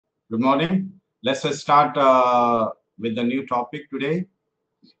Good morning. Let's start with the new topic today,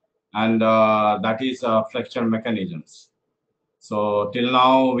 and that is flexure mechanisms. So till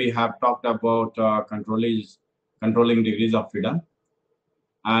now we have talked about controlling degrees of freedom,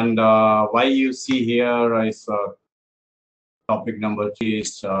 and why you see here is topic number 3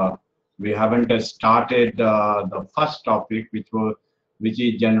 is we haven't started the first topic, which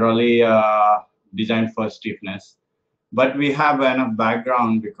is generally designed for stiffness. But we have enough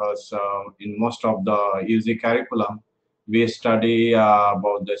background because in most of the UG curriculum, we study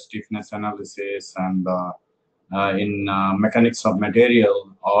about the stiffness analysis and in mechanics of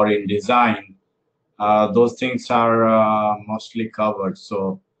material or in design. Those things are mostly covered.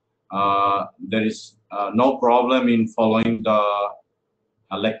 So there is no problem in following the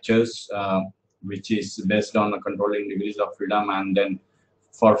lectures, which is based on the controlling degrees of freedom, and then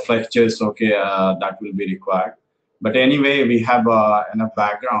for flexures, okay, that will be required. But anyway, we have enough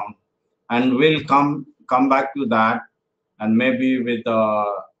background, and we'll come back to that, and maybe with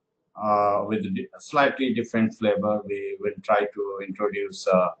a slightly different flavor, we will try to introduce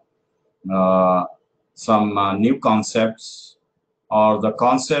uh, some new concepts or the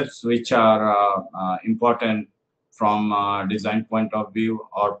concepts which are important from design point of view,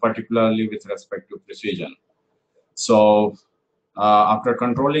 or particularly with respect to precision. So after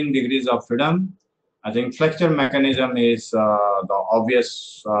controlling degrees of freedom, I think flexure mechanism is the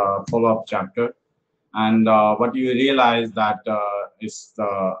obvious follow-up chapter, and what you realize that is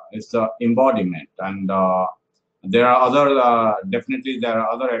the embodiment, and there are other definitely there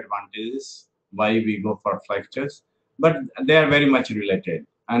are other advantages why we go for flexures, but they are very much related,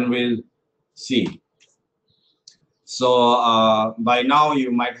 and we'll see. So by now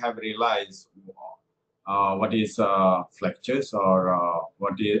you might have realized what is flexures, or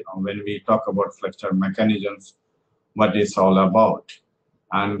what is, when we talk about flexure mechanisms, what it's all about.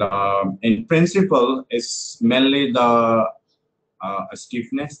 And in principle, it's mainly the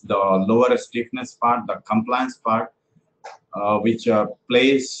stiffness, the lower stiffness part, the compliance part, which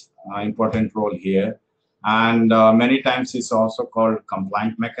plays an important role here. And many times it's also called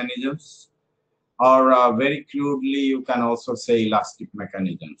compliant mechanisms, or very crudely, you can also say elastic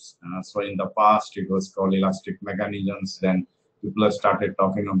mechanisms. So in the past, it was called elastic mechanisms. Then people have started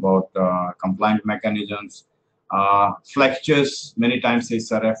talking about compliant mechanisms. Flexures, many times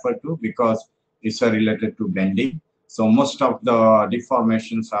is referred to because it's related to bending. So most of the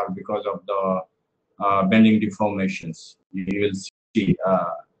deformations are because of the bending deformations. You will see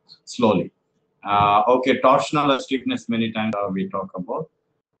slowly. Okay, torsional stiffness, many times we talk about.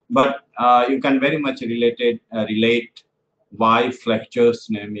 But you can very much relate why flexures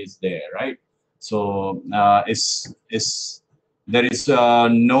name is there, right? So is there is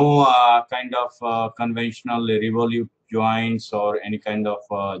no kind of conventional revolute joints or any kind of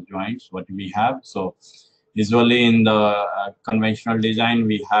joints what we have. So usually in the conventional design,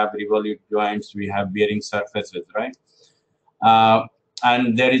 we have revolute joints, we have bearing surfaces, right? Uh,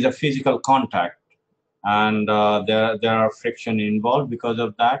 and there is a physical contact, and there are friction involved because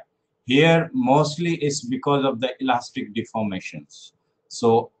of that. Here mostly is because of the elastic deformations.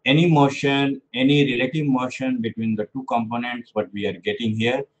 So any motion, any relative motion between the two components, what we are getting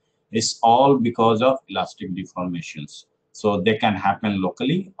here is all because of elastic deformations. So they can happen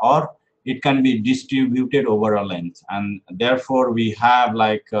locally, or it can be distributed over a length, and therefore we have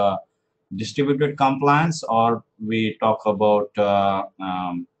like distributed compliance, or we talk about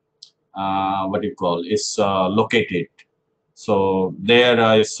what you call is located. So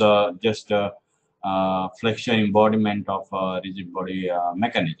there is just a flexion embodiment of rigid body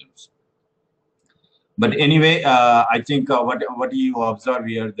mechanisms. But anyway, I think what you observe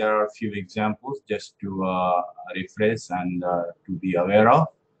here, there are a few examples just to refresh and to be aware of.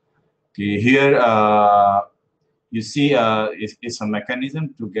 Okay, here you see it's a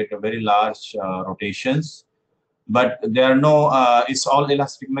mechanism to get a very large rotations, but there are no, it's all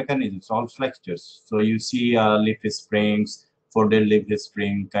elastic mechanisms, all flexures. So you see leaf springs, folded leaf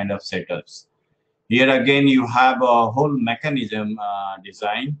spring kind of setups. Here again, you have a whole mechanism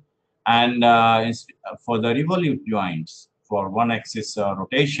design, and for the revolute joints, for one axis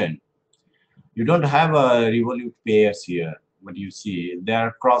rotation, you don't have a revolute pairs here. What you see, they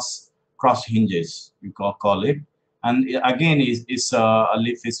are cross hinges, you call it. And again, is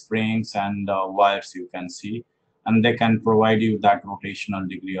leaf springs and wires you can see, and they can provide you that rotational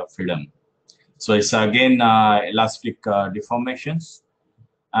degree of freedom. So it's again elastic deformations,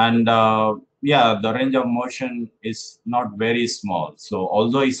 and yeah, the range of motion is not very small. So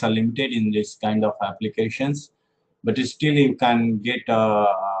although it's limited in this kind of applications, but still you can get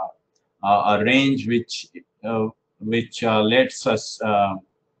a range which lets us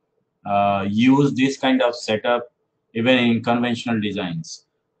use this kind of setup even in conventional designs.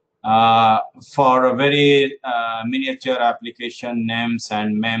 Uh, for a very miniature application, NEMS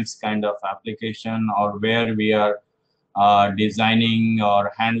and MEMS kind of application, or where we are designing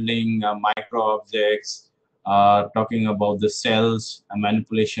or handling micro objects, talking about the cells,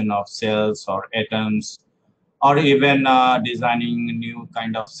 manipulation of cells or atoms, or even designing new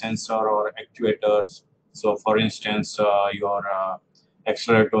kind of sensor or actuators. So, for instance, your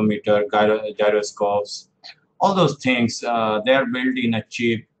accelerometer, gyroscopes, all those things, they are built in a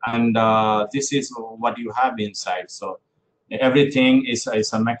chip, and this is what you have inside. So, everything is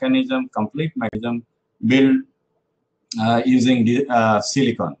a mechanism, complete mechanism built using the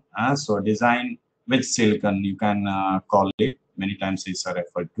silicon. So design with silicon, you can call it. Many times it's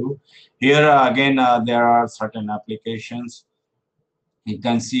referred to. Here again, there are certain applications. You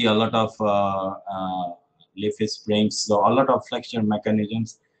can see a lot of leafy springs, so a lot of flexure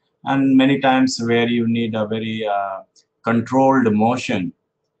mechanisms, and many times where you need a very controlled motion,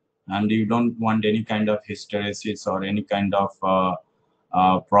 and you don't want any kind of hysteresis or any kind of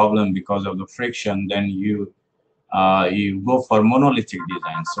problem because of the friction, then you go for monolithic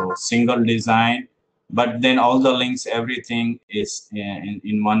design. So single design, but then all the links, everything is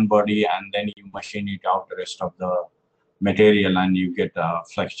in one body, and then you machine it out the rest of the material, and you get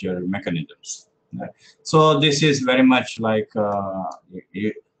flexure mechanisms. Right. So this is very much like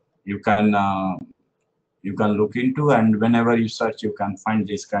you, you can you can look into, and whenever you search, you can find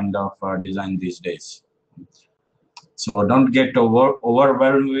this kind of design these days. So don't get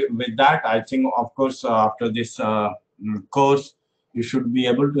overwhelmed with that. I think, of course, after this course, you should be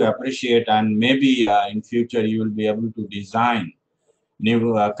able to appreciate, and maybe in future you will be able to design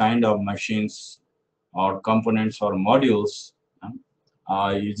new kind of machines or components or modules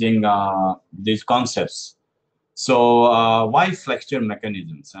using these concepts. So why flexure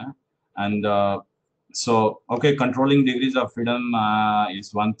mechanisms? And so, okay, controlling degrees of freedom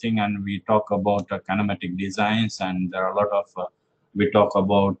is one thing, and we talk about kinematic designs, and there are a lot of, we talk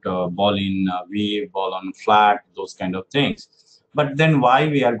about ball in V, ball on flat, those kind of things. But then why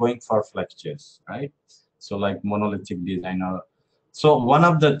we are going for flexures, right? So like monolithic design. So one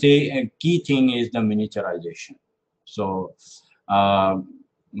of the key thing is the miniaturization. So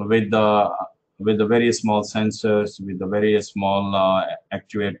with the very small sensors, with the very small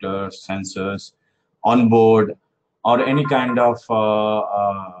actuators, sensors on board, or any kind of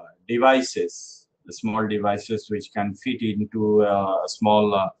devices, the small devices which can fit into a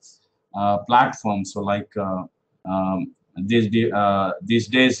small platform. So like these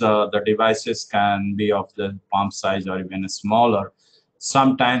days, the devices can be of the palm size or even smaller.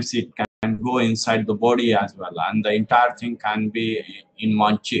 Sometimes it can go inside the body as well, and the entire thing can be in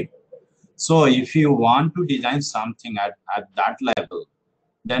one chip. So if you want to design something at that level,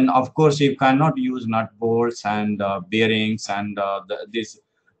 then of course you cannot use nut bolts and bearings and these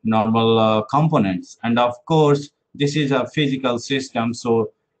normal components. And of course, this is a physical system,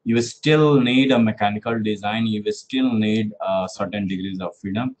 so you still need a mechanical design, you will still need certain degrees of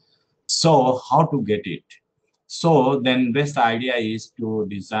freedom. So how to get it? So then best idea is to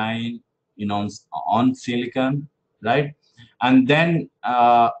design on silicon, right? And then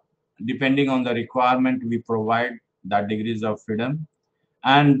depending on the requirement, we provide that degrees of freedom,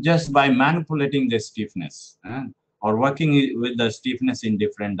 and just by manipulating the stiffness or working with the stiffness in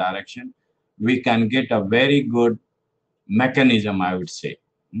different direction, we can get a very good mechanism, I would say.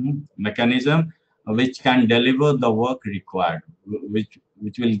 Mechanism which can deliver the work required, which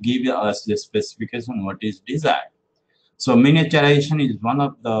will give us the specification what is desired. So miniaturization is one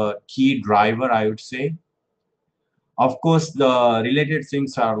of the key driver, I would say. Of course, the related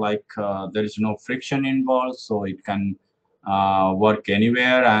things are like there is no friction involved, so it can work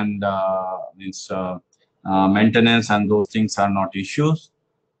anywhere, and maintenance and those things are not issues.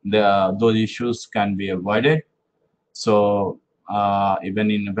 Those issues can be avoided. So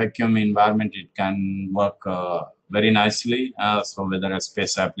even in a vacuum environment, it can work very nicely. So whether a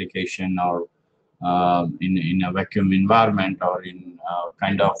space application or in a vacuum environment, or in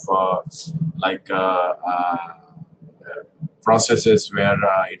kind of like processes where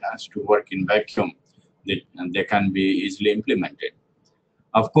it has to work in vacuum, they can be easily implemented.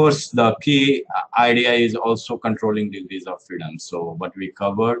 Of course, the key idea is also controlling degrees of freedom. So what we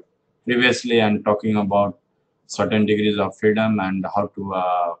covered previously, and talking about certain degrees of freedom and how to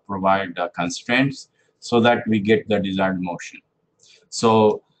provide constraints so that we get the desired motion.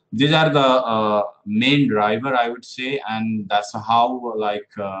 So these are the main driver, I would say, and that's how like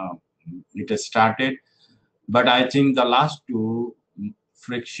it has started. But I think the last two,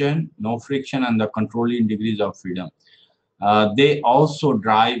 friction, no friction, and the controlling degrees of freedom, they also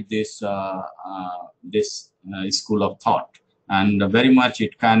drive this school of thought, and very much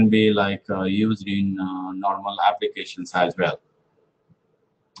it can be like used in normal applications as well.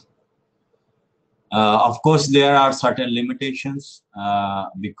 Of course, there are certain limitations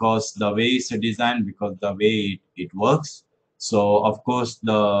because the way it's designed, because the way it works. So, of course,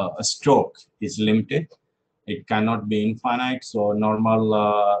 the stroke is limited. It cannot be infinite. So,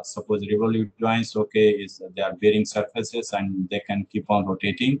 normal, suppose revolute joints, okay, is they are bearing surfaces and they can keep on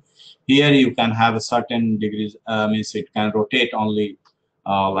rotating. Here, you can have a certain degrees, means it can rotate only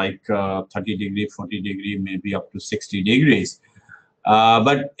like 30 degree, 40 degree, maybe up to 60 degrees.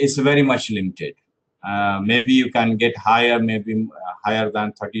 But it's very much limited. Maybe you can get higher, maybe higher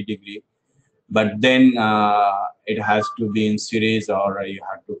than 30 degree, but then it has to be in series, or you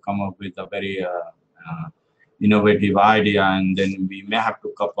have to come up with a very innovative idea, and then we may have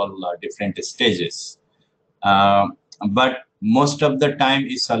to couple different stages. Uh, but most of the time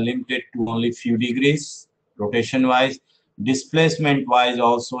it's limited to only few degrees rotation wise. Displacement wise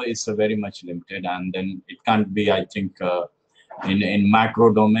also is very much limited, and then it can't be, I think, in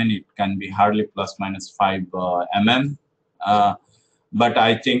macro domain it can be hardly plus minus 5 mm, but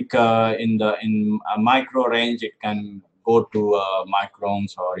I think in a micro range it can go to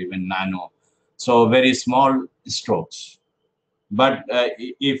microns or even nano, so very small strokes. But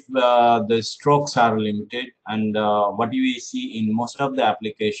if the strokes are limited, and what we see in most of the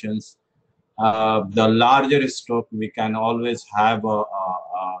applications, the larger stroke we can always have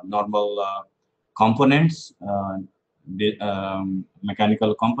normal components,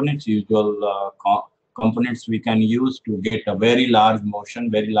 mechanical components, usual components we can use to get a very large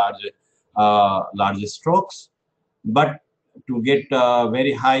motion, very large strokes. But to get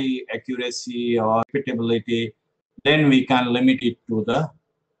very high accuracy or repeatability, then we can limit it to the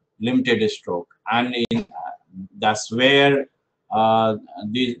limited stroke, and that's where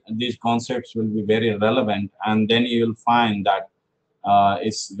these concepts will be very relevant, and then you will find that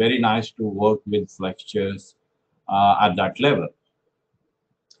it's very nice to work with flexures at that level.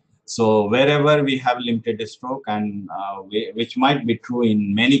 So wherever we have limited stroke, and which might be true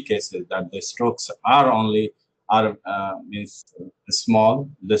in many cases, that the strokes are only means small,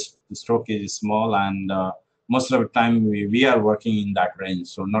 the stroke is small, and most of the time we are working in that range,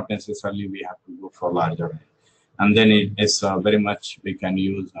 so not necessarily we have to go for larger range. And then it is very much we can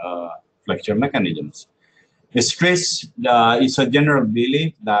use flexure mechanisms. Stress is a general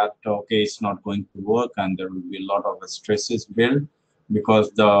belief that okay, it's not going to work, and there will be a lot of stresses built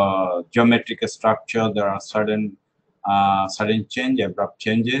because the geometric structure, there are sudden change, abrupt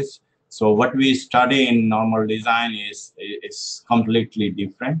changes. So what we study in normal design is completely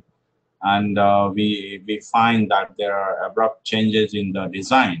different, and we find that there are abrupt changes in the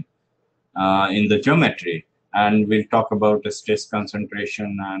design, in the geometry, and we'll talk about the stress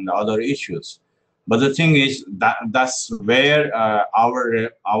concentration and other issues. But the thing is that that's where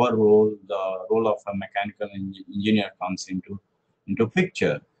our role, the role of a mechanical engineer, comes into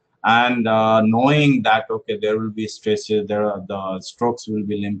picture. And knowing that okay, there will be stresses, the strokes will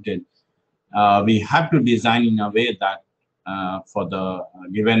be limited. We have to design in a way that for the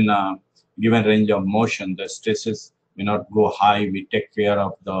given range of motion, the stresses may not go high. We take care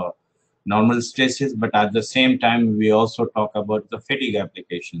of the normal stresses, but at the same time, we also talk about the fatigue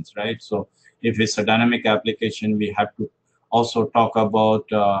applications, right? So if it's a dynamic application, we have to also talk about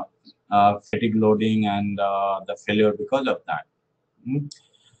fatigue loading and the failure because of that.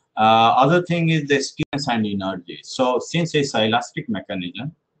 Other thing is the stiffness and energy. So since it's an elastic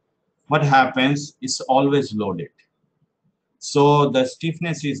mechanism, what happens is always loaded. So the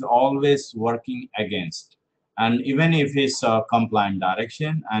stiffness is always working against. And even if it's a compliant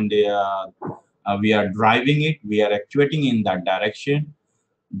direction and we are driving it, we are actuating in that direction,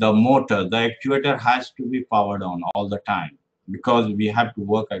 the motor, the actuator has to be powered on all the time because we have to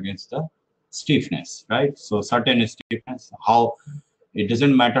work against the stiffness, right? So certain stiffness, how it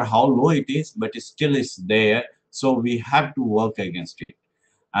doesn't matter how low it is, but it still is there. So we have to work against it,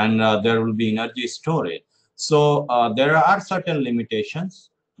 and there will be energy storage. So there are certain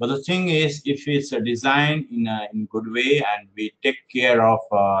limitations, but the thing is, if it's designed in good way and we take care of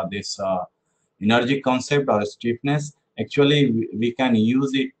this energy concept or stiffness, actually we can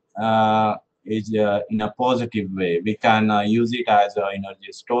use it in a positive way. We can use it as an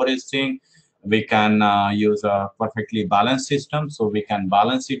energy storage thing. We can use a perfectly balanced system, so we can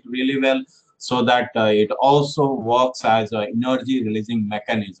balance it really well, so that it also works as an energy releasing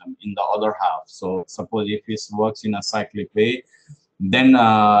mechanism in the other half. So suppose if it works in a cyclic way, then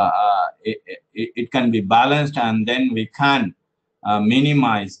it can be balanced, and then we can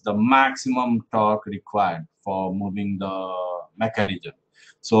minimize the maximum torque required for moving the mechanism.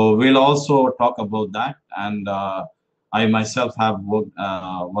 So we'll also talk about that, and I myself have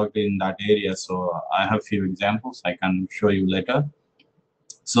worked in that area, so I have few examples I can show you later.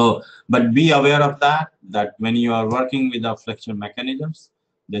 So, but be aware of that when you are working with the flexure mechanisms,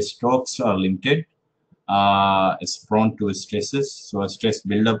 the strokes are limited. It's prone to stresses, so a stress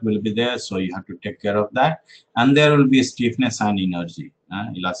buildup will be there, so you have to take care of that. And there will be stiffness and energy,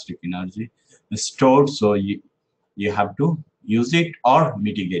 elastic energy stored, so you have to use it or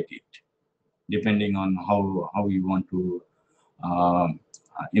mitigate it depending on how you want to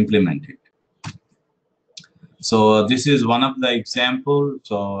implement it. So this is one of the example.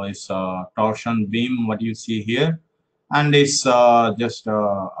 So it's a torsion beam, what you see here, and it's just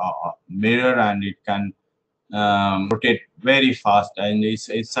a mirror, and it can rotate very fast, and it's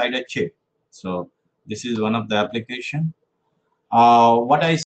inside a chip. So this is one of the application. What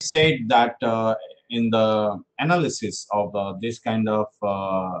I said that in the analysis of this kind of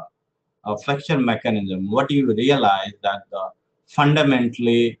flexure mechanism, what you realize that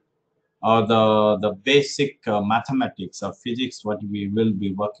fundamentally the basic mathematics of physics, what we will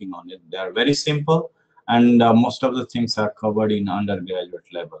be working on it, they are very simple, and most of the things are covered in undergraduate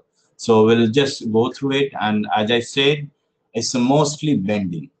level. So we'll just go through it, and as I said, it's mostly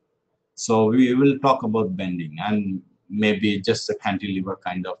bending. So we will talk about bending and maybe just a cantilever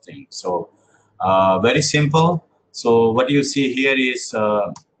kind of thing. So very simple. So what you see here is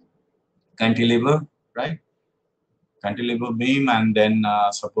cantilever, right? Cantilever beam, and then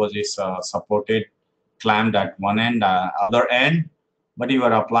suppose it's supported, clamped at one end, other end. What you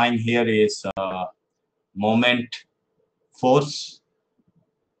are applying here is moment force,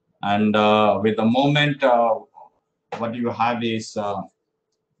 and with the moment, what you have is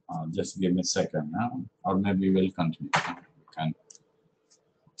just give me a second, or maybe we'll continue. Can.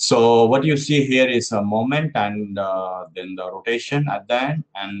 So what you see here is a moment, and then the rotation at the end,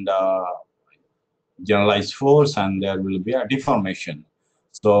 and generalized force, and there will be a deformation.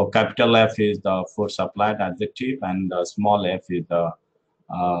 So capital F is the force applied at the tip, and the small f is the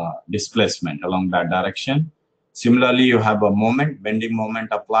displacement along that direction. Similarly, you have a moment, bending moment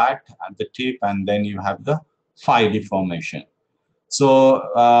applied at the tip, and then you have the phi deformation.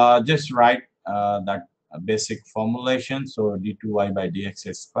 So just write that basic formulation. So d2y by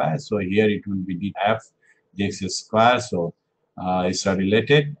dx square. So here it will be df dx square. So it's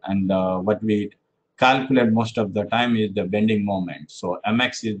related, and what we calculate most of the time is the bending moment. So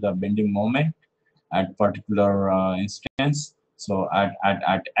mx is the bending moment at particular instance. So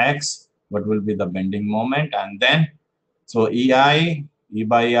at x, what will be the bending moment, and then so ei, e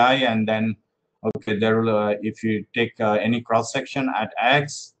by I, and then okay, there will if you take any cross section at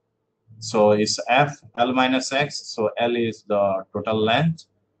x, so it's f l minus x. So l is the total length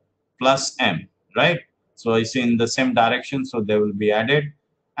plus m, right? So it's in the same direction, so they will be added,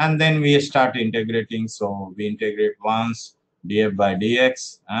 and then we start integrating. So we integrate once df by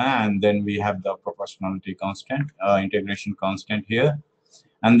dx, and then we have the proportionality constant, integration constant here,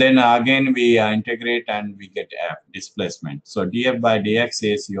 and then again we integrate, and we get f displacement. So df by dx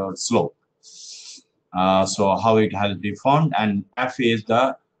is your slope. So how it has deformed, and f is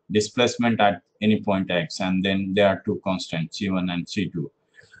the displacement at any point x, and then there are two constants, c1 and c2,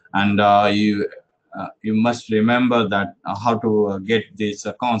 and you must remember that how to get this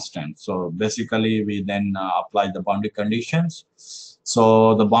constant. So basically we then apply the boundary conditions.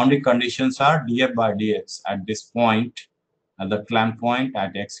 So the boundary conditions are df by dx at this point, at the clamp point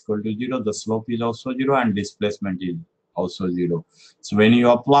at x equal to 0, the slope is also 0, and displacement is also 0. So when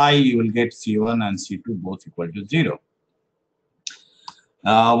you apply, you will get c1 and c2 both equal to 0.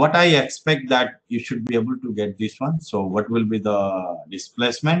 What I expect that you should be able to get this one. So what will be the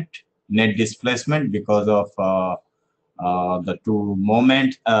displacement, net displacement, because of the two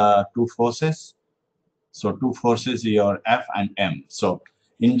two forces. So two forces, your F and M. So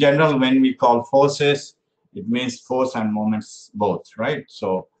in general, when we call forces, it means force and moments both, right?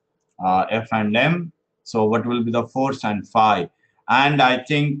 So F and M. So what will be the force and phi? And I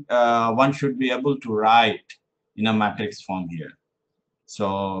think one should be able to write in a matrix form here.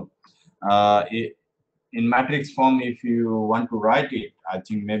 So in matrix form, if you want to write it, I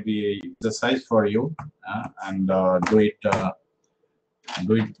think maybe exercise for you, and do it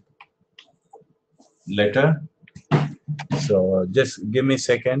later. So just give me a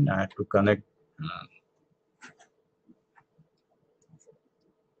second. I have to connect.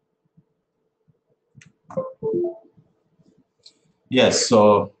 Yes.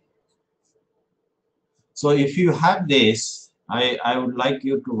 So if you have this, I would like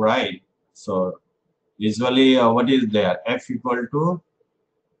you to write. So Usually, what is there? F equal to,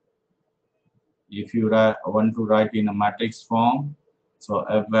 if you want to write in a matrix form, so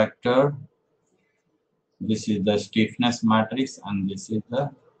F vector, this is the stiffness matrix and this is the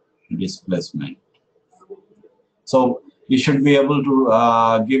displacement. So you should be able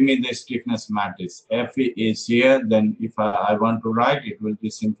to give me the stiffness matrix. F is here, then if I want to write, it will be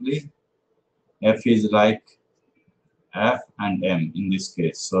simply F is like F and M in this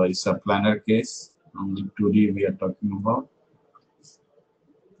case. So it's a planar case, only 2D we are talking about.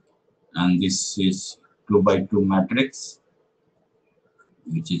 And this is 2 by 2 matrix,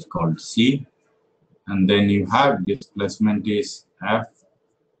 which is called C. And then you have displacement is F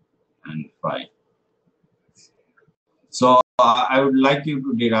and phi. So I would like you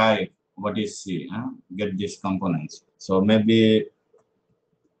to derive what is C, get these components. So maybe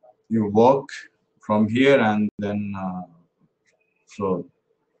you work from here and then so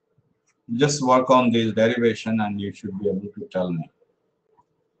just work on this derivation and you should be able to tell me.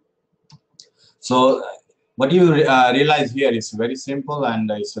 So what you realize here is very simple,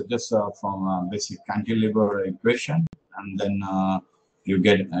 and it's just from basic cantilever equation, and then you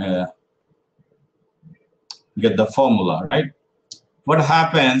get the formula, right? What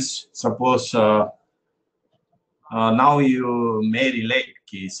happens, suppose now you may relate,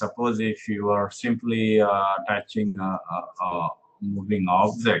 suppose if you are simply attaching a moving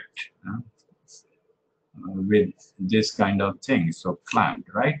object with this kind of thing, so clamped,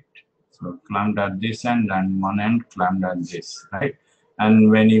 right? So clamped at this end and one end clamped at this, right? And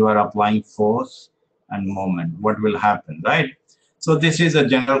when you are applying force and moment, what will happen, right? So this is a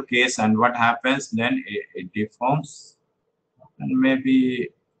general case, and what happens then, it deforms and maybe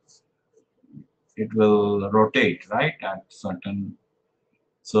it will rotate, right, at certain.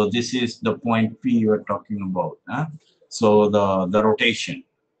 So this is the point P you are talking about. So the rotation.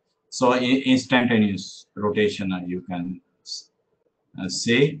 So instantaneous rotation, you can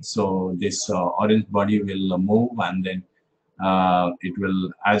say. So this orange body will move, and then it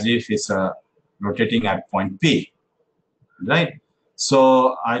will, as if it's rotating at point P, right?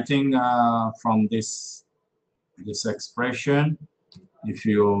 So I think from this expression, if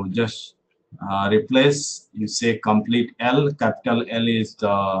you just replace, you say complete L, capital L is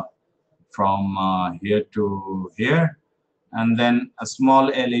the from here to here, and then a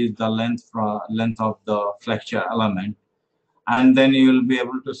small L is the length of the flexure element, and then you will be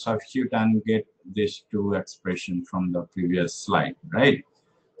able to substitute and get these two expressions from the previous slide, right?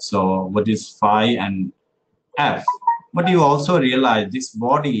 So what is phi and F? But you also realize this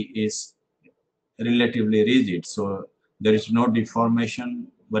body is relatively rigid, so there is no deformation,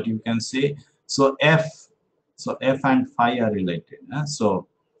 but you can say. So F and phi are related. So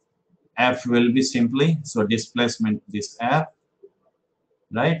F will be simply, so displacement this F,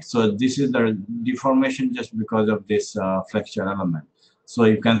 right? So this is the deformation just because of this flexure element. So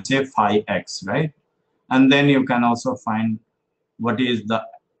you can say phi x, right? And then you can also find what is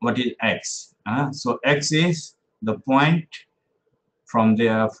x. So x is the point from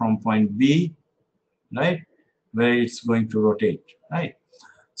there, from point B, right, where it's going to rotate, right?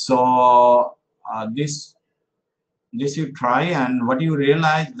 So this you try, and what you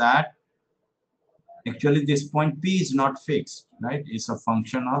realize that actually this point P is not fixed, right? It's a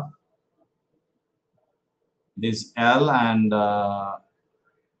function of this L and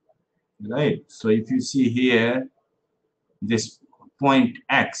right. So if you see here this point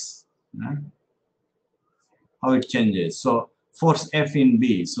X, right, how it changes. So force F in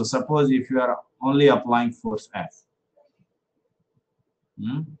B. So suppose if you are only applying force F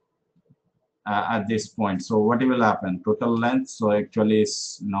at this point, so what will happen? Total length, so actually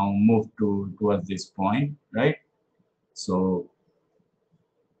is now moved towards this point, right? So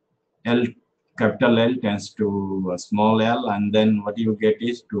L, capital L tends to a small l, and then what you get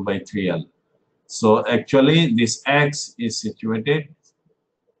is 2 by 3L. So actually this X is situated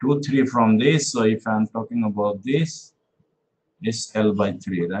 2, 3 from this. So if I'm talking about this, it's L by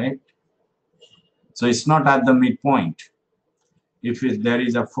 3, right? So it's not at the midpoint if there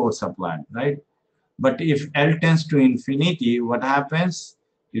is a force applied, right? But if L tends to infinity, what happens?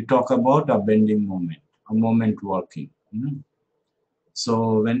 You talk about a bending moment, a moment working.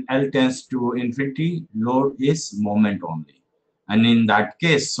 So when L tends to infinity, load is moment only. And in that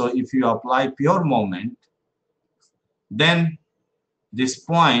case, so if you apply pure moment, then this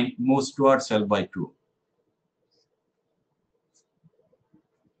point moves towards L by 2.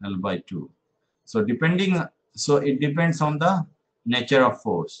 L by 2. So so it depends on the nature of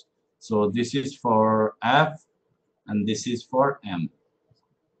force. So this is for F and this is for M.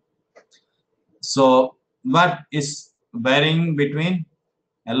 So what is varying between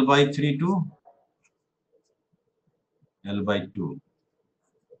L by 3 to L by 2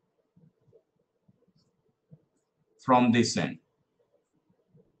 from this end.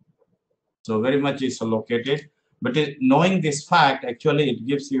 So very much is located, but knowing this fact, actually it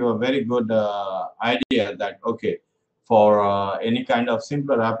gives you a very good idea that, okay, for any kind of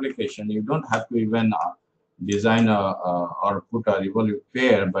simpler application, you don't have to even design or put a revolute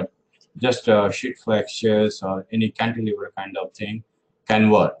pair, but just sheet flexures or any cantilever kind of thing can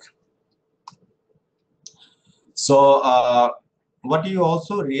work. So what you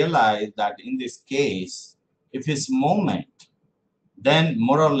also realize that in this case, if it's moment, then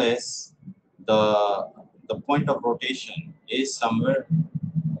more or less the point of rotation is somewhere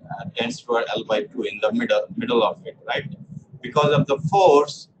tends toward L by 2 in the middle of it, right? Because of the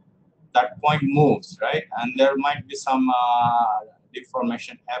force, that point moves, right? And there might be some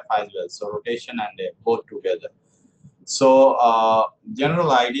deformation F as well. So rotation and F both together. So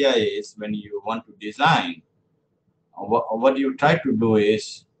general idea is when you want to design, what you try to do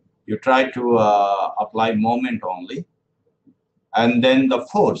is you try to apply moment only, and then the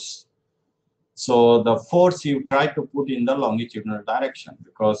force. So the force you try to put in the longitudinal direction,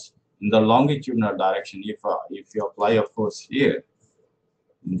 because in the longitudinal direction, if you apply a force here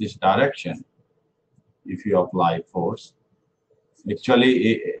in this direction, if you apply force,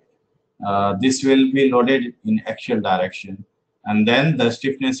 actually this will be loaded in axial direction, and then the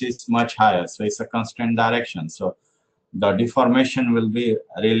stiffness is much higher, so it's a constant direction. So the deformation will be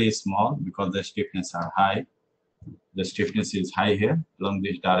really small because the stiffness are high. The stiffness is high here along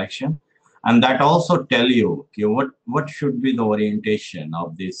this direction, and that also tell you, okay, what should be the orientation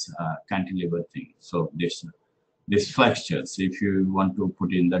of this cantilever thing. So this flexures, if you want to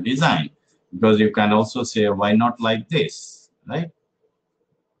put in the design, because you can also say, why not like this, right?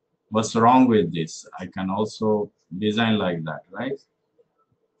 What's wrong with this? I can also design like that, right?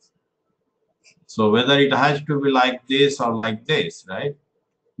 So whether it has to be like this or like this, right?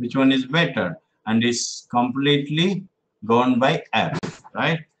 Which one is better? And it's completely governed by F,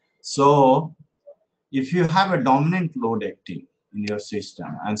 right? So if you have a dominant load acting in your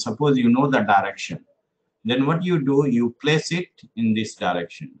system, and suppose you know the direction, then what you do, you place it in this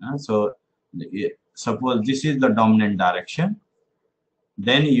direction. So suppose this is the dominant direction,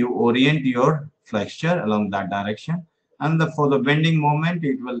 then you orient your flexure along that direction, and for the bending moment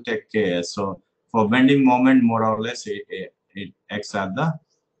it will take care. So for bending moment, more or less it acts at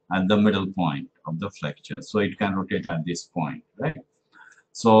the middle point of the flexure, so it can rotate at this point, right?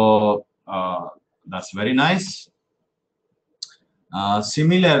 So that's very nice.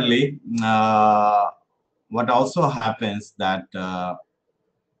 Similarly, what also happens that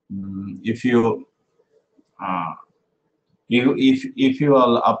if you if you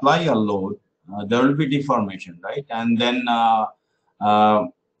apply a load, there will be deformation, right? And then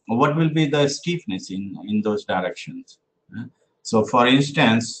what will be the stiffness in those directions? So, for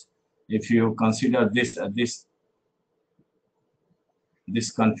instance, if you consider this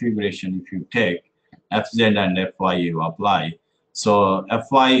configuration, if you take Fz and Fy, you apply. So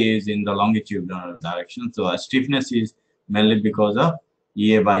Fy is in the longitudinal direction. So stiffness is mainly because of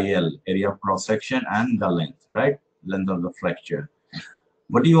Ea by L, area of cross section, and the length, right? Length of the flexure.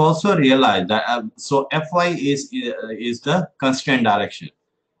 But you also realize that so Fy is the constant direction.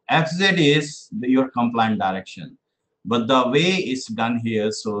 Fz is your compliant direction. But the way it's done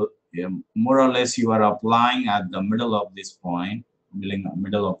here, so more or less you are applying at the middle of this point,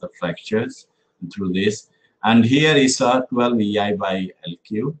 middle of the flexures through this. And here is a 12 EI by L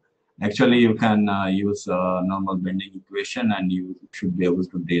cube. Actually, you can use normal bending equation, and you should be able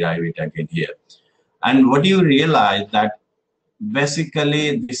to derive it again here. And what you realize that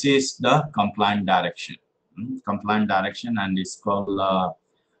basically this is the compliant direction. Compliant direction, and it's called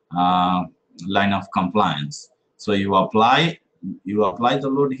uh, line of compliance. So you apply the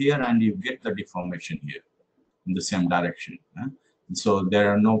load here, and you get the deformation here in the same direction. So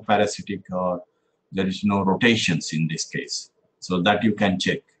there are no parasitic, or there is no rotations in this case. So that you can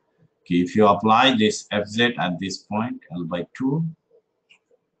check. Okay, if you apply this Fz at this point, L by 2,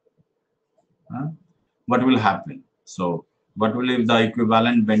 what will happen? So what will be the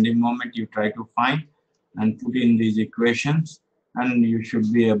equivalent bending moment you try to find and put in these equations, and you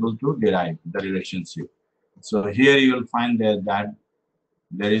should be able to derive the relationship. So here you will find that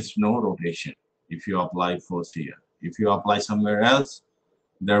there is no rotation if you apply force here. If you apply somewhere else,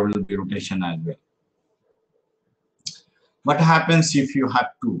 there will be rotation as well. What happens if you have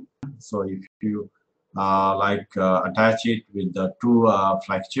two? So if you attach it with the two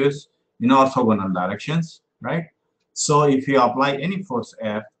flexures in orthogonal directions, right? So if you apply any force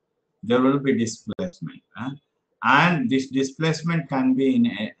F, there will be displacement. And this displacement can be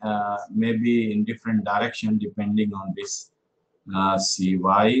in maybe in different direction depending on this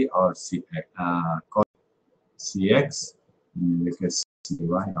cy or cx, because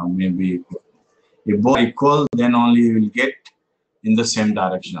cy, or maybe if both are equal, then only you will get in the same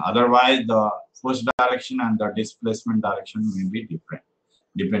direction. Otherwise, the force direction and the displacement direction may be different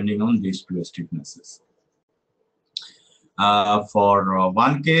depending on these two stiffnesses. For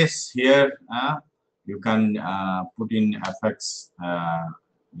one case here, you can put in fx,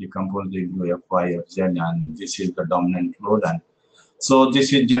 decompose into fy, fz, and this is the dominant load. And so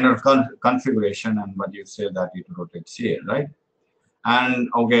this is general configuration, and what you say that it rotates here, right? And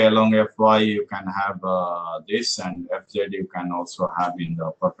okay, along fy you can have this, and fz you can also have in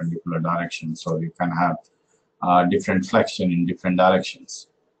the perpendicular direction. So you can have different flexion in different directions.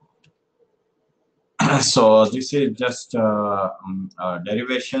 So this is just a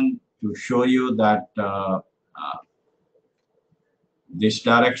derivation to show you that this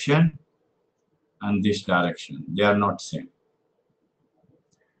direction and this direction, they are not same.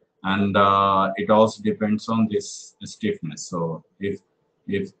 And it also depends on this stiffness. So if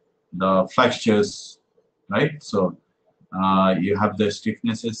the flexures, right? So you have the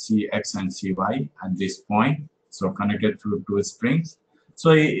stiffnesses Cx and Cy at this point, so connected through two springs.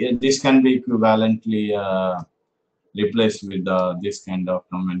 So this can be equivalently replaced with this kind of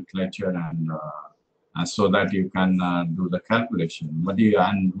nomenclature, and so that you can do the calculation. What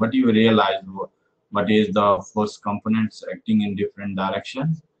you realize what is the force components acting in different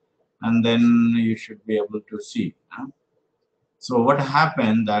directions, and then you should be able to see. So what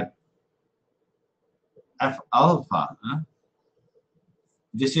happened that F alpha,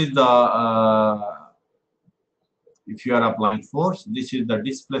 this is the if you are applying force, this is the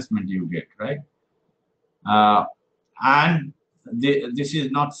displacement you get, right? And this is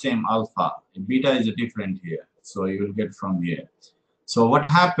not same alpha, beta is different here, so you will get from here. So what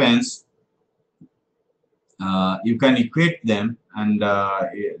happens, you can equate them, and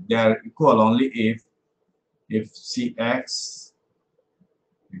they are equal only if Cx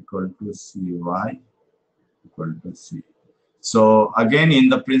equal to Cy equal to C. So again, in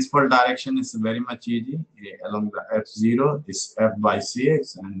the principal direction is very much easy. Along the f0 is f by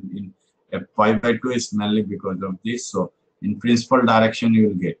Cx, and in f5 by 2 is mainly because of this. So in principal direction you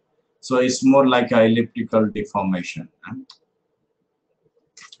will get. So it's more like an elliptical deformation.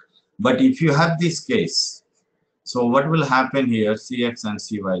 But if you have this case, so what will happen here? Cx and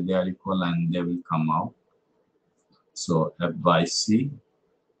Cy, they are equal and they will come out. So f by C.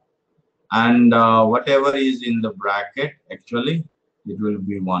 And whatever is in the bracket, actually, it will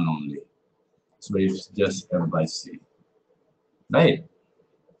be 1 only. So it's just f by C, right?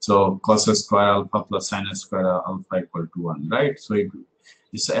 So cos square alpha plus sin square alpha equal to 1, right? So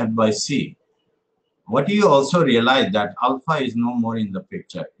it's f by C. What you also realize that alpha is no more in the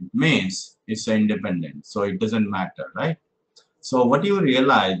picture. It means it's independent, so it doesn't matter, right? So what you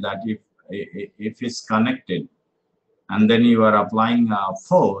realize that if it's connected, and then you are applying a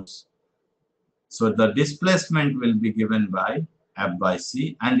force, so the displacement will be given by f by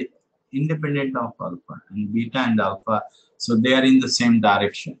C and independent of alpha, and beta and alpha, so they are in the same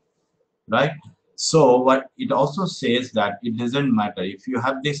direction, right? So what it also says that it doesn't matter if you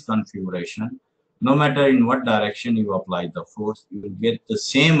have this configuration, no matter in what direction you apply the force, you will get the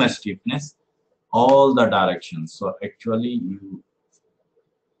same stiffness all the directions. So actually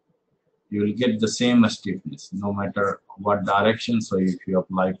you will get the same stiffness no matter what direction. So if you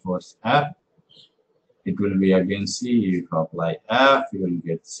apply force F, it will be again C. If you apply F, you will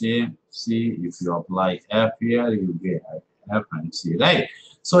get C. If you apply F here, you get F and C, right?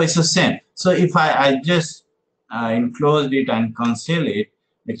 So it's the same. So if I just enclosed it and conceal it,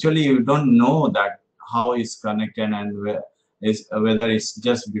 actually you don't know that how it's connected and whether it's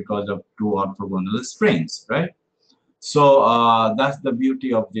just because of two orthogonal springs, right? So that's the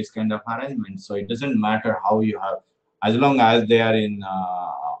beauty of this kind of arrangement. So it doesn't matter how you have, as long as they are in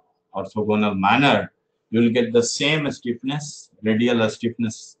orthogonal manner, you will get the same stiffness, radial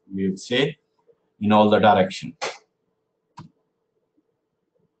stiffness, we would say, in all the direction.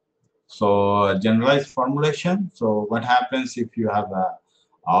 So generalized formulation. So what happens if you have a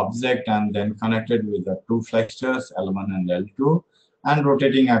object and then connected with the two flexures, L1 and L2, and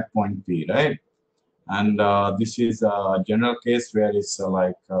rotating at point P, right? And this is a general case where it's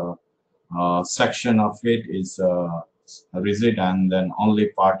like section of it is rigid and then only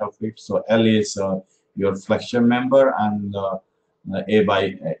part of it. So L is your flexure member, and A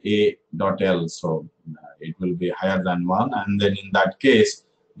by A dot L. So it will be higher than 1. And then in that case,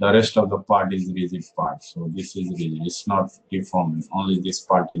 the rest of the part is rigid part. So this is rigid. It's not deformed. Only this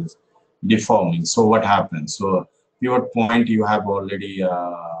part is deforming. So what happens? So pivot point, you have already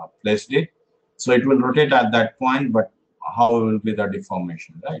placed it. So it will rotate at that point, but how will be the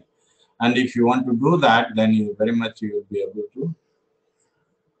deformation, right? And if you want to do that, then you very much you will be able to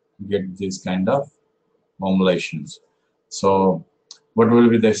get this kind of formulations. So what will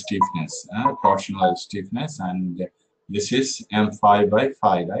be the stiffness? Torsional stiffness, and this is m phi by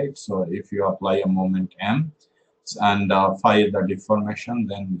phi, right? So if you apply a moment m and phi is the deformation,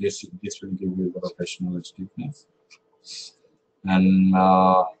 then this will give you the rotational stiffness. And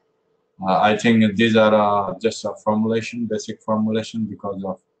I think these are just a formulation, basic formulation, because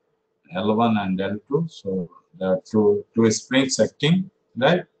of L1 and L2. So there are two springs acting,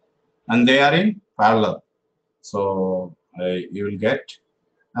 right? And they are in parallel. So you will get,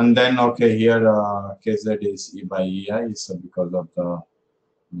 and then okay, here Kz is E by Ei is because of the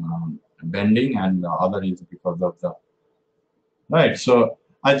bending, and the other is because of the right. So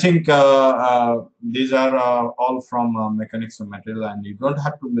I think these are all from mechanics of material, and you don't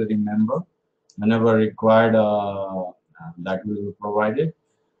have to remember. Whenever required, that will be provided.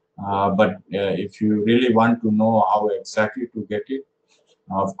 But if you really want to know how exactly to get it,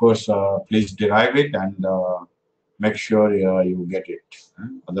 of course, please derive it and make sure you get it.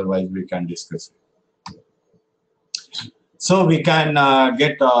 Otherwise, we can discuss it. So we can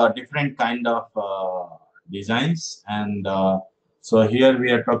get different kind of designs, and so here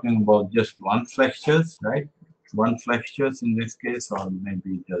we are talking about just one flexures, right? One flexures in this case, or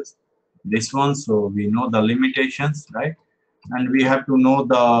maybe just this one. So we know the limitations, right? And we have to know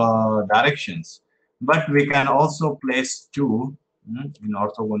the directions. But we can also place two in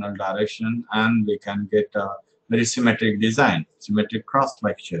orthogonal direction, and we can get a very symmetric design, symmetric cross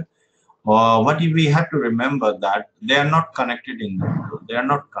flexure. What we have to remember that they are not connected in the middle. They are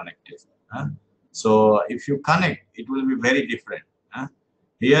not connected. So if you connect, it will be very different.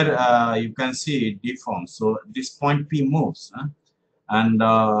 Here you can see it deforms. So this point P moves, and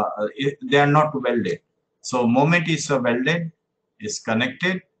they are not welded. So moment is welded, is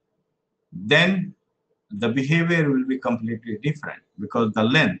connected, then the behavior will be completely different, because the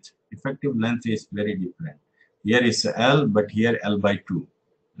length, effective length, is very different. Here is L, but here L by 2,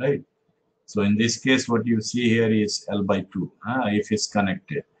 right? So in this case, what you see here is L by 2, if it's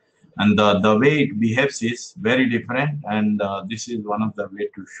connected. And the way it behaves is very different. And this is one of the way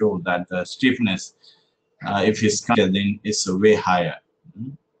to show that the stiffness, if it's connected, then it's way higher.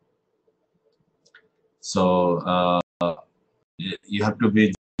 So you have to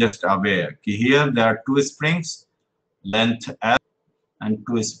be just aware. Here there are two springs, length L, and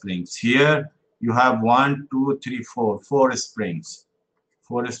two springs. Here you have 1, 2, 3, 4 springs.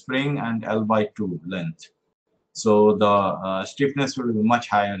 4 spring and L by 2 length. So the stiffness will be much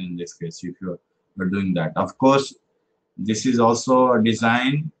higher in this case if you're doing that. Of course, this is also a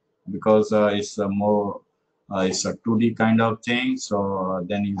design, because it's a more it's a 2D kind of thing. So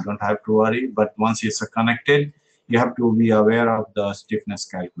then you don't have to worry. But once it's connected, you have to be aware of the stiffness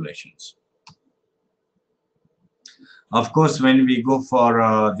calculations. Of course, when we go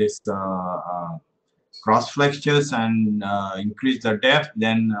for this cross flexures and increase the depth,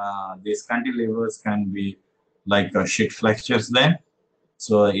 then these cantilevers can be like sheet flexures then.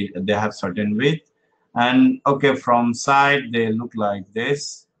 So they have certain width, and okay, from side they look like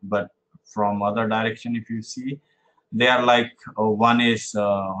this, but from other direction, if you see, they are like one is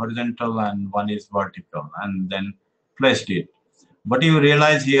horizontal and one is vertical, and then placed it. But you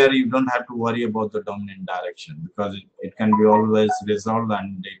realize here you don't have to worry about the dominant direction, because it can be always resolved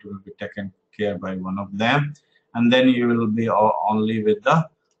and it will be taken care by one of them, and then you will be only with the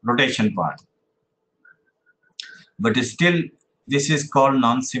rotation part. But still, this is called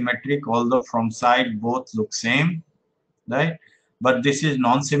non-symmetric, although from side both look same, right? But this is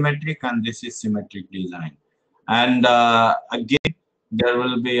non-symmetric and this is symmetric design. And again, there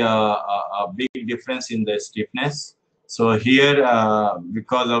will be a big difference in the stiffness. So here,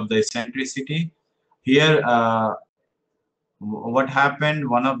 because of the eccentricity, here what happened?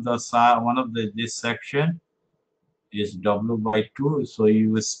 One of this section is W by 2. So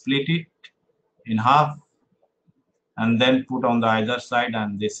you split it in half, and then put on the either side,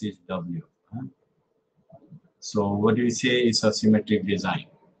 and this is W. So what do you say is a symmetric design?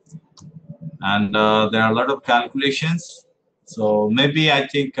 And there are a lot of calculations. So maybe I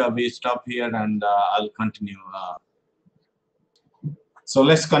think we stop here, and I'll continue. So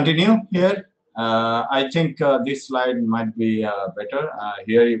let's continue here. I think this slide might be better.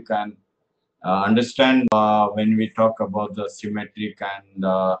 Here you can understand when we talk about the symmetric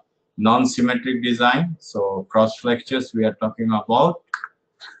and non-symmetric design. So cross flexures we are talking about.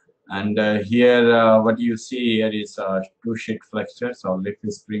 And here, what you see here is two sheet flexures, or leaf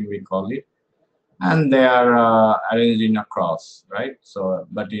spring we call it, and they are arranged in a cross, right? So,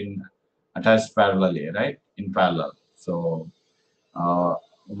 but in attached parallelly, right? In parallel. So,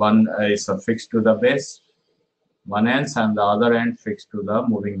 one is fixed to the base, one ends, and the other end fixed to the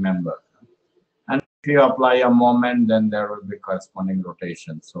moving member. And if you apply a moment, then there will be corresponding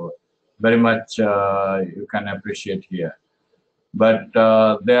rotation. So, very much you can appreciate here. But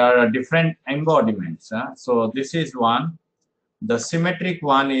there are different embodiments. So, this is one. The symmetric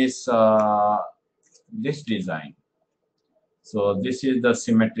one is this design. So this is the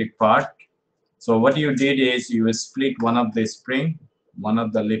symmetric part. So what you did is you split one of the spring, one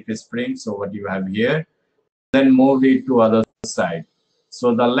of the leaf spring. So what you have here, then moved it to other side.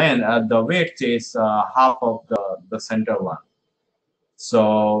 So the length, the width is half of the center one.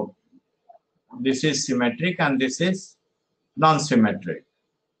 So this is symmetric and this is non-symmetric.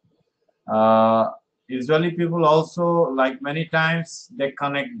 Usually people also, like many times, they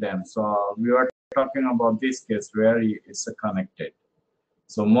connect them. So we were talking about this case where it's connected.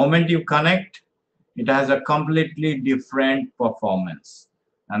 So moment you connect, it has a completely different performance,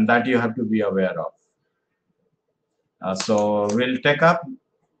 and that you have to be aware of. So we'll take up,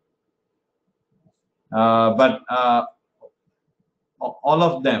 but all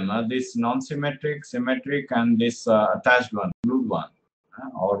of them, this non-symmetric, symmetric, and this attached one, glued one,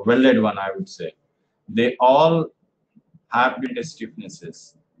 or welded one, I would say, they all have different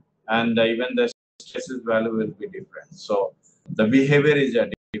stiffnesses, and even the stresses value will be different. So the behavior is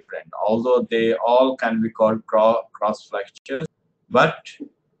different, although they all can be called cross flexures, but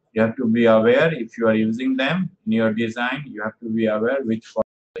you have to be aware if you are using them in your design, you have to be aware which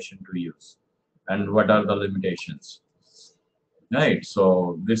formulation to use and what are the limitations. Right,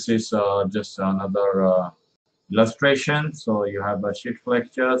 so this is just another illustration. So you have a sheet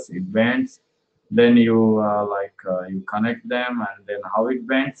flexures, it bends, then you you connect them, and then how it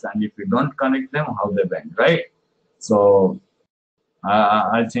bends, and if you don't connect them, how they bend, right? So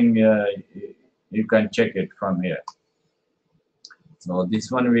I think you can check it from here. So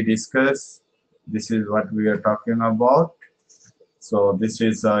this one we discussed. This is what we are talking about. So this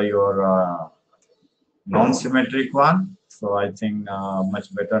is your non-symmetric one. So I think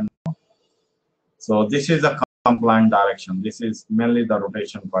much better now. So this is the compliant direction. This is mainly the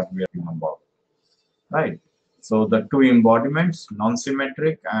rotation part we are talking about, right? So the two embodiments,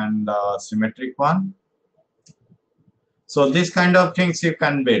 non-symmetric and symmetric one. So this kind of things you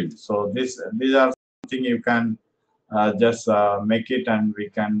can build. So these are something you can just make it, and we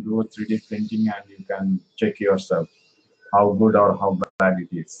can do 3D printing, and you can check yourself how good or how bad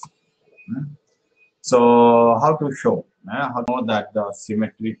it is. So how to show, how to know that the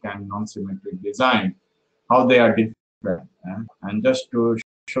symmetric and non-symmetric design, how they are different. And just to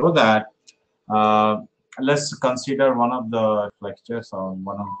show that, let's consider one of the flexures or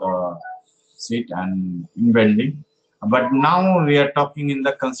one of the seat and in bending. But now we are talking in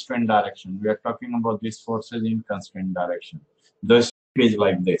the constraint direction. We are talking about these forces in constraint direction. The shape is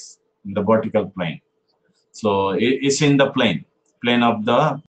like this in the vertical plane. So it's in the plane of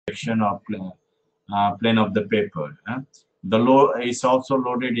the direction of plane of the paper. The load is also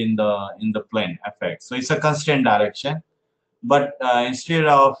loaded in the plane FX. So it's a constraint direction. But instead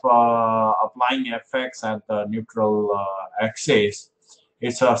of applying FX at the neutral axis,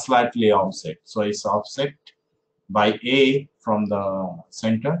 it's a slightly offset. So it's offset by A from the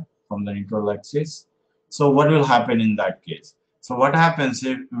center, from the neutral axis. So what will happen in that case? So what happens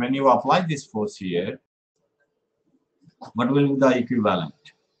if when you apply this force here, what will be the equivalent?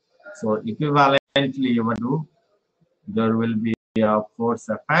 So equivalently, what do? There will be a force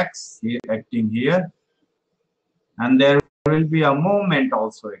Fx here acting here, and there will be a moment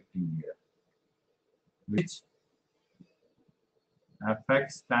also acting here, which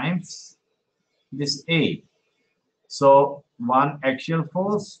Fx times this A. So one axial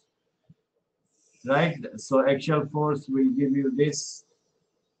force, right? So axial force will give you this,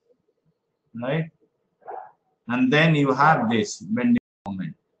 right? And then you have this bending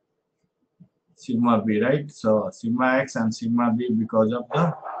moment, sigma b, right? So sigma x and sigma b because of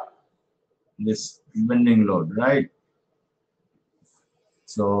this bending load, right?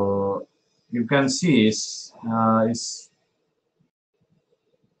 So you can see is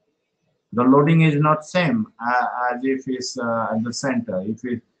the loading is not same as if it's at the center.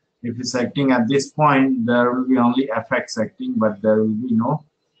 If it's acting at this point, there will be only Fx acting, but there will be no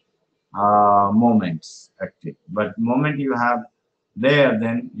moments active. But moment you have there,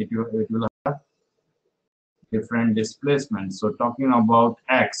 then it will have different displacement. So talking about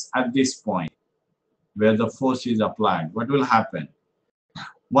X at this point where the force is applied, what will happen?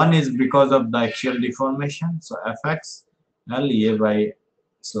 One is because of the axial deformation. So fx L A by,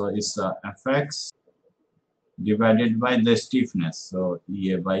 so it's fx divided by the stiffness. So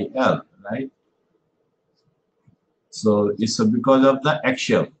EA by L, right? So it's because of the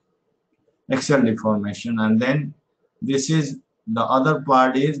axial deformation, and then this is the other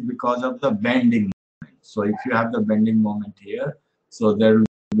part is because of the bending moment. So if you have the bending moment here, so there will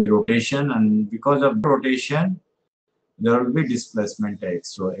be rotation, and because of the rotation there will be displacement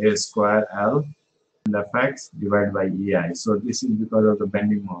x. So a square L and fx divided by EI. So this is because of the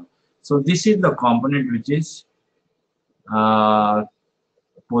bending moment. So this is the component which is uh,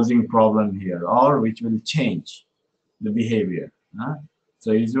 posing problem here, or which will change the behavior.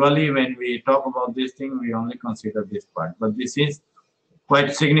 So usually when we talk about this thing, we only consider this part, but this is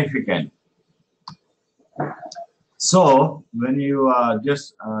quite significant. So when you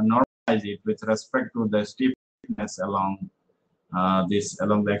just normalize it with respect to the stiffness along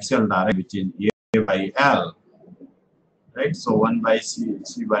along the axial direction, which is A by L, right? So 1 by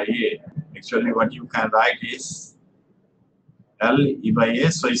C by A. Actually, what you can write is L E by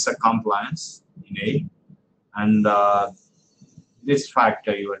A. So it's a compliance in A, and this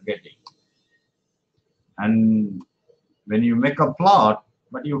factor you are getting. And when you make a plot,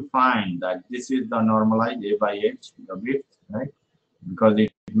 but you find that this is the normalized A by H, the width, right? Because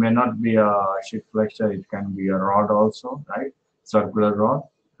it may not be a sheet flexure, it can be a rod also, right? Circular rod.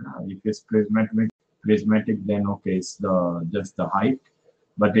 If it's prismatic, then okay, it's just the height.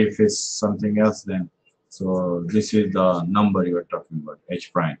 But if it's something else, then so this is the number you are talking about,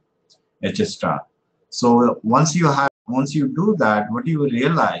 H prime, H star. So once you do that, what you will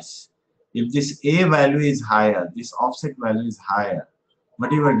realize, if this A value is higher, this offset value is higher,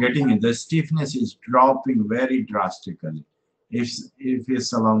 what you are getting is the stiffness is dropping very drastically. If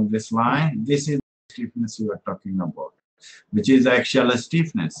it's along this line, this is the stiffness you are talking about, which is axial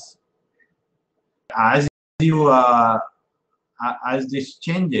stiffness. As you as this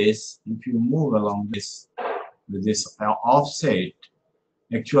changes, if you move along this with this offset,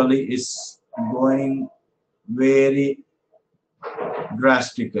 actually is going very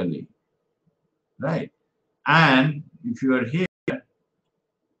drastically, right? And if you are here,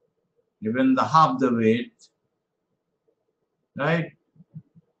 even the half the weight, right,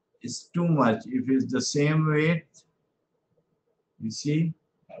 is too much. If it's the same weight, you see,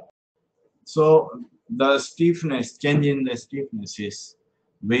 so the stiffness, change in the stiffness is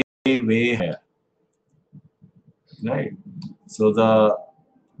way higher, right? So the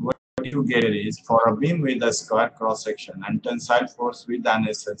what you get is for a beam with a square cross section and tensile force with an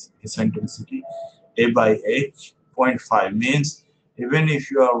eccentricity A by H 0.5 means even if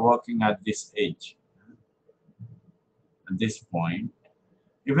you are working at this edge, at this point,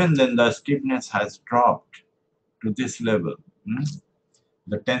 even then the stiffness has dropped to this level.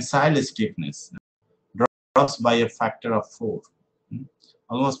 The tensile stiffness drops by a factor of 4.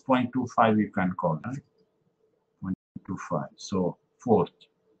 Almost 0.25 you can call it. 0.25. So fourth.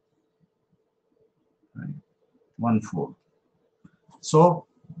 Right? 1/4. So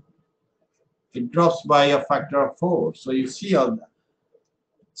it drops by a factor of 4. So you see all that.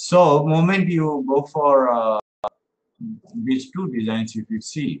 So moment you go for these two designs, if you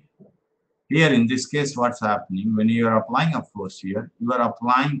see here in this case, what's happening when you are applying a force here, you are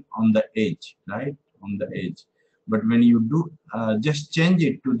applying on the edge, right? On the edge. But when you do just change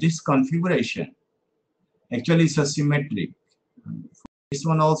it to this configuration, actually it's a symmetric. For this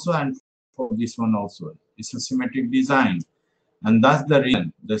one also and for this one also, it's a symmetric design, and that's the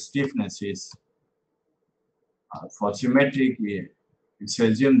reason the stiffness is for symmetric. It's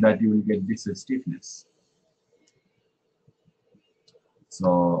assumed that you will get this stiffness.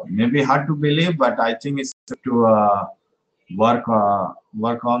 So maybe hard to believe, but I think it's to work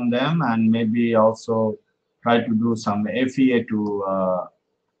on them, and maybe also try to do some FEA to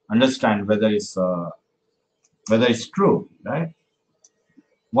understand whether it's true, right?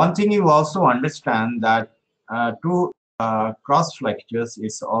 One thing you also understand that two cross flexures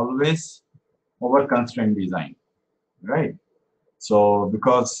is always over constraint design, right? So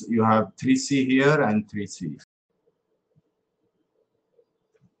because you have 3C here and 3C,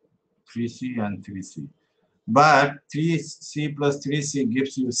 3C and 3C. But 3C plus 3C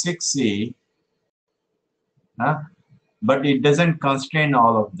gives you 6C, but it doesn't constrain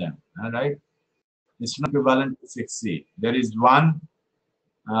all of them, right? It's not equivalent to 6C. There is one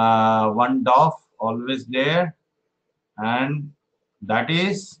DOF always there, and that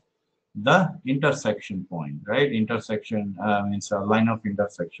is the intersection point, right? Intersection means a line of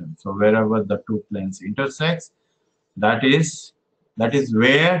intersection. So wherever the two planes intersects, that is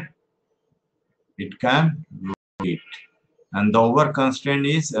where it can rotate. and the over constraint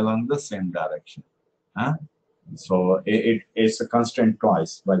is along the same direction. Huh? So it is a constraint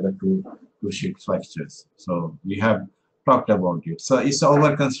twice by the two sheet flexures. So we have talked about it. So it's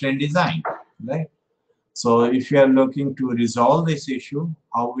over constraint design, right? So if you are looking to resolve this issue,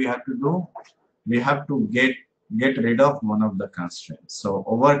 how we have to do? We have to get rid of one of the constraints. So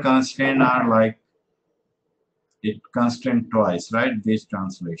over constraint are like it constraint twice, right? This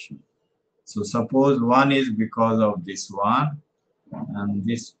translation. So suppose one is because of this one and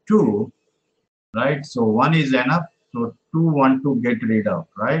this two, right? So one is enough. So two want to get rid of,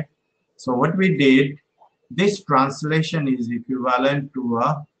 right? So what we did, this translation is equivalent to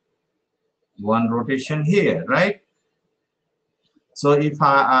a one rotation here, right? So if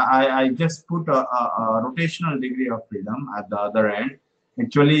I just put a rotational degree of freedom at the other end,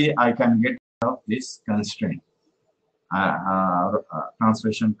 actually I can get rid of this constraint,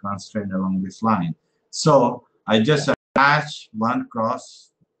 translation constraint along this line. So I just attach one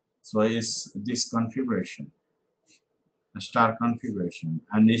cross. So it's this configuration, a star configuration,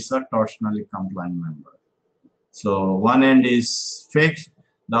 and it's a torsionally compliant member. So one end is fixed,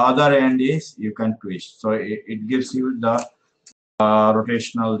 the other end is you can twist. So it gives you the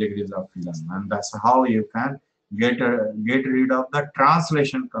rotational degrees of freedom, and that's how you can get rid of the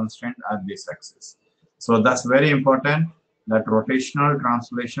translation constraint at this axis. So that's very important, that rotational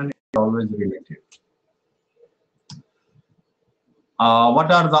translation is always relative.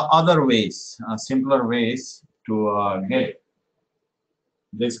 What are the other ways, simpler ways to get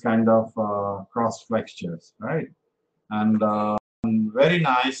this kind of cross flexures, right? And very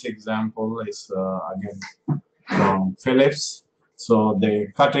nice example is again from Phillips. So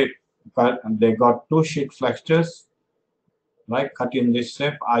they they got two sheet flexures, right? Cut in this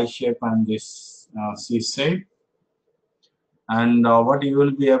shape, I shape, and this C shape. And what you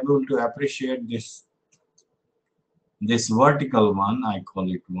will be able to appreciate this vertical one, I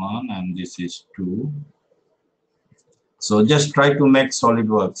call it 1, and this is 2. So just try to make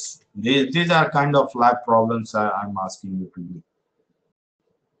SolidWorks. These are kind of lab problems I'm asking you to do.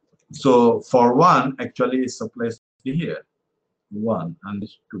 So for 1, actually it's placed here, 1, and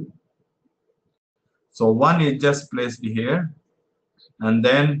this 2. So 1 is just placed here, and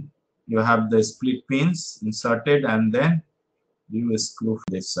then you have the split pins inserted, and then you screw from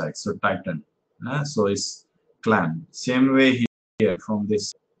this side, so tighten. So it's clamped. Same way here from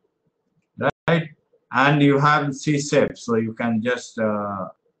this, right? And you have C shape, so you can just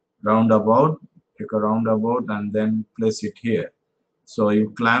roundabout, take a roundabout, and then place it here. So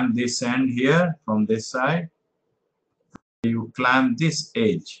you clamp this end here from this side. You clamp this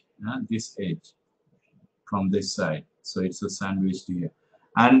edge from this side. So it's a sandwich here.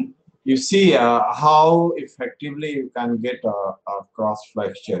 And you see how effectively you can get a cross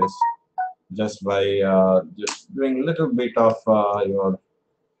flexures just by just doing a little bit of your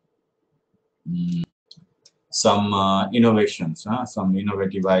some innovations, some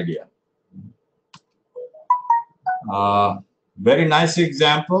innovative idea. Very nice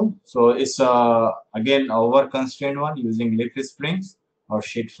example. So it's again over constrained one using leaf springs or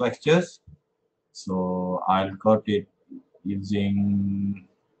sheet flexures. So I'll cut it using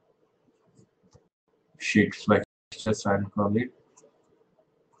sheet flexures, I'll call it,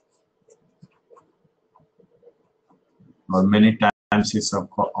 or many times it's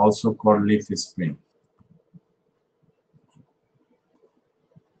also called leaf spring.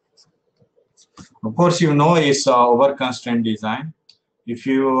 Of course, you know it's over constraint design. If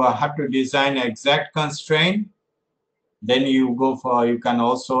you have to design exact constraint, then you go for, you can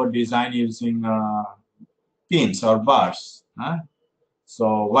also design using pins or bars.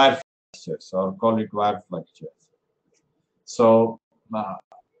 So wire flexures, or call it wire flexures. So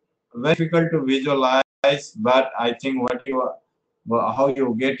very difficult to visualize, but I think how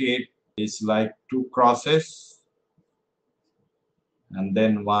you get it is like two crosses and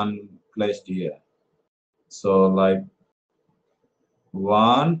then one placed here. So like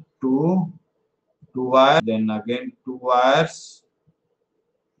 1, 2, 2 wires, then again 2 wires,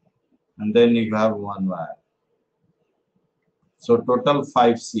 and then you have 1 wire. So total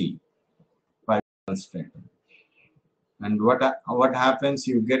 5C, 5 constraint. And what happens?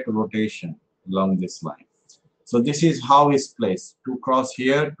 You get rotation along this line. So this is how it's placed: 2 cross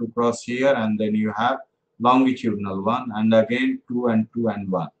here, 2 cross here, and then you have longitudinal one, and again 2 and 2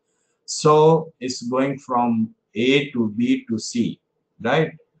 and 1. So it's going from A to B to C,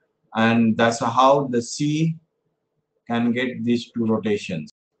 right? And that's how the C can get these two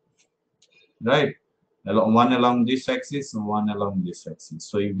rotations, right? One along this axis and one along this axis.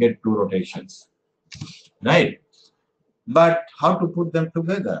 So you get two rotations, right? But how to put them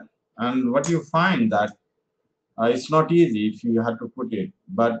together? And what you find that It's not easy if you have to put it,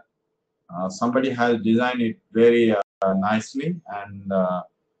 but somebody has designed it very nicely, and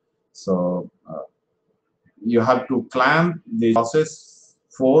you have to clamp the process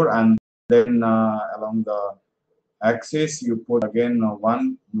 4, and then along the axis you put again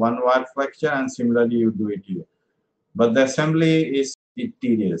one wire flexure, and similarly you do it here. But the assembly is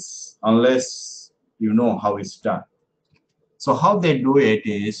tedious unless you know how it's done. So how they do it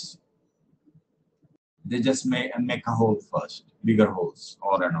is they just make a hole first, bigger holes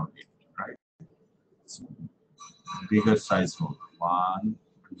all around it, right? So bigger size hole. 1,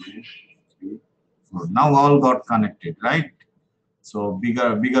 2, 3, 4. Now all got connected, right? So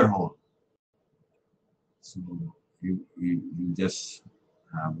bigger hole. So you just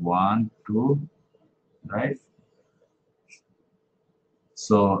have 1, 2, right?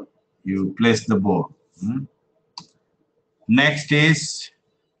 So you place the board. Next is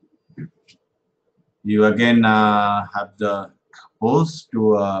you again have the holes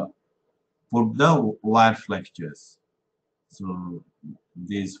to put the wire flexures. So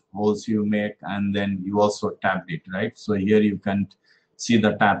these holes you make, and then you also tap it, right? So here you can see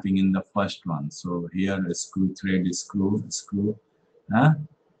the tapping in the first one. So here a screw thread is screw.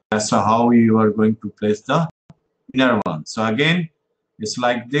 That's how you are going to place the inner one. So again, it's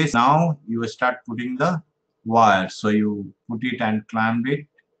like this. Now you start putting the wire. So you put it and clamp it,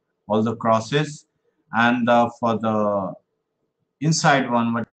 all the crosses, and for the inside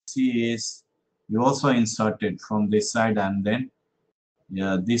one, what you see is you also insert it from this side, and then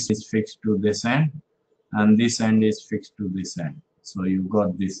yeah, this is fixed to this end, and this end is fixed to this end. So you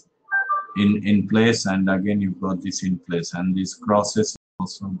got this in place, and again you got this in place, and these crosses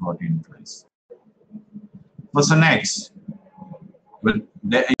also got in place. What's the next? But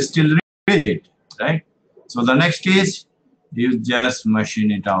they are still rigid, right? So the next is you just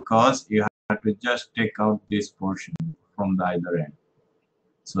machine it out, because you have to just take out this portion from the either end.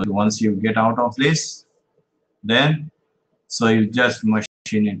 So once you get out of this, then so you just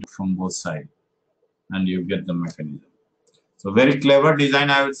machine it from both sides, and you get the mechanism. So very clever design,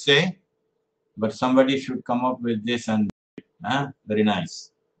 I would say, but somebody should come up with this, and very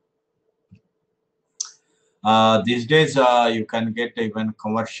nice. These days, you can get even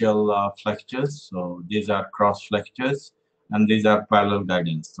commercial flexures. So these are cross flexures, and these are parallel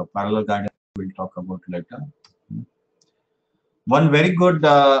guidance. So parallel guidance we'll talk about later. One very good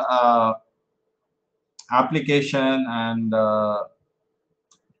application and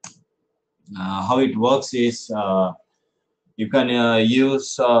how it works is you can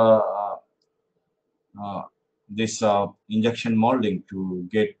use this injection molding to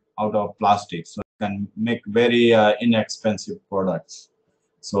get out of plastic. So you can make very inexpensive products.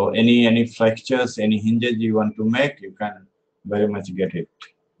 So any flexures, any hinges you want to make, you can very much get it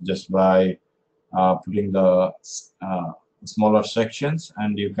just by putting the smaller sections,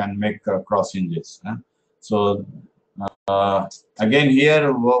 and you can make cross hinges. So again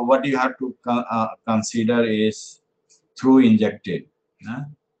here, what you have to consider is through injected.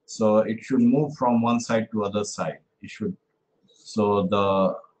 So it should move from one side to other side. It should, so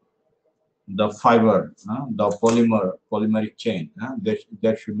the fiber, the polymeric chain,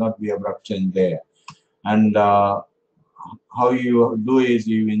 there should not be a rupture in there. And how you do is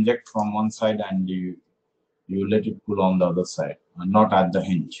you inject from one side, and you let it pull on the other side, not at the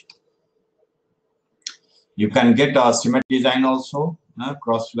hinge. You can get a symmetric design also,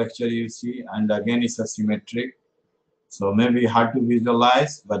 cross flexure you see, and again it's a symmetric. So maybe hard to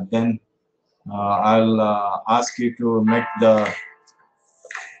visualize, but then I'll ask you to make the,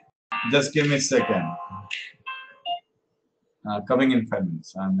 just give me a second. Coming in 5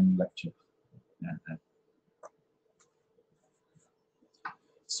 minutes, I'm in lecture. Yeah.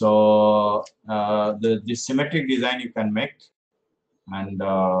 So the symmetric design you can make, and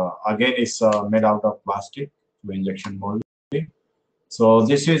again it's made out of plastic to injection molding. So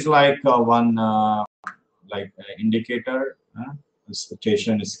this is like one indicator,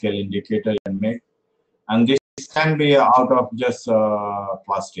 station scale indicator you can make, and this can be out of just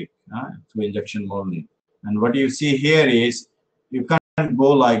plastic to injection molding. And what you see here is you can't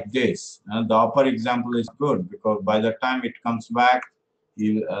go like this. The upper example is good, because by the time it comes back,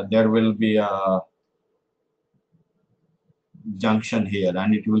 there will be a junction here,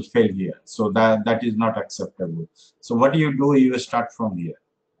 and it will fail here. So that is not acceptable. So what you do, you start from here,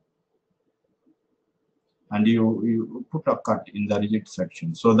 and you put a cut in the rigid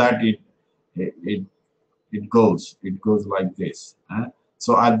section, so that it goes like this.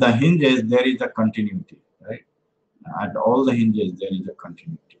 So at the hinges there is a continuity, right? At all the hinges there is a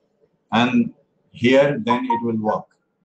continuity, and here then it will work.